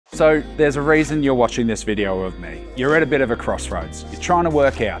So there's a reason you're watching this video of me. You're at a bit of a crossroads. You're trying to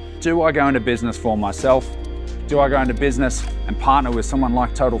work out, do I go into business for myself? Do I go into business and partner with someone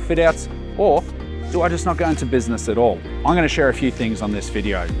like Total Fitouts? Or do I just not go into business at all? I'm going to share a few things on this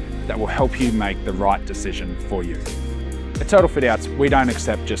video that will help you make the right decision for you. At Total Fitouts, we don't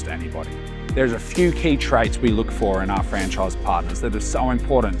accept just anybody. There's a few key traits we look for in our franchise partners that are so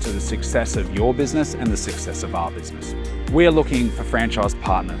important to the success of your business and the success of our business. We are looking for franchise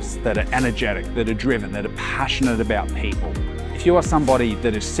partners that are energetic, that are driven, that are passionate about people. If you are somebody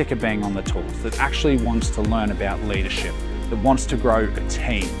that is sick of being on the tools, that actually wants to learn about leadership, that wants to grow a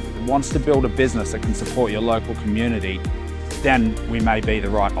team, that wants to build a business that can support your local community, then we may be the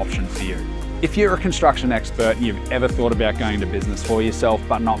right option for you. If you're a construction expert and you've ever thought about going into business for yourself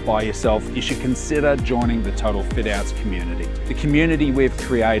but not by yourself, you should consider joining the Total Fitouts community. The community we've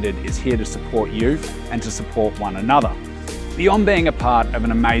created is here to support you and to support one another. Beyond being a part of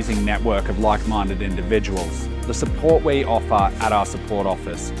an amazing network of like-minded individuals, the support we offer at our support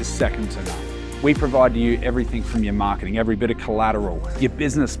office is second to none. We provide you everything from your marketing, every bit of collateral, your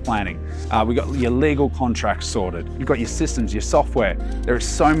business planning. We've got your legal contracts sorted. You've got your systems, your software. There is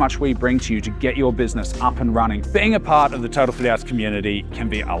so much we bring to you to get your business up and running. Being a part of the Total Fitouts community can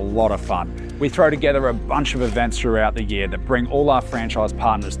be a lot of fun. We throw together a bunch of events throughout the year that bring all our franchise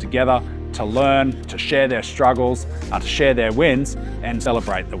partners together to learn, to share their struggles, to share their wins, and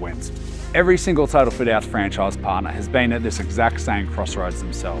celebrate the wins. Every single Total Fitouts franchise partner has been at this exact same crossroads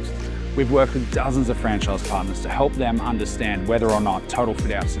themselves. We've worked with dozens of franchise partners to help them understand whether or not Total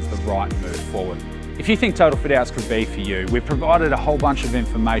Fitouts is the right move forward. If you think Total Fitouts could be for you, we've provided a whole bunch of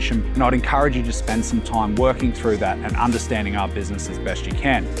information, and I'd encourage you to spend some time working through that and understanding our business as best you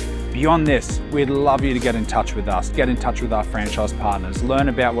can. Beyond this, we'd love you to get in touch with us, get in touch with our franchise partners, learn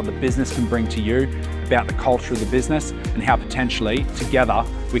about what the business can bring to you, about the culture of the business, and how potentially, together,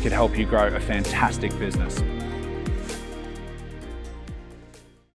 we could help you grow a fantastic business.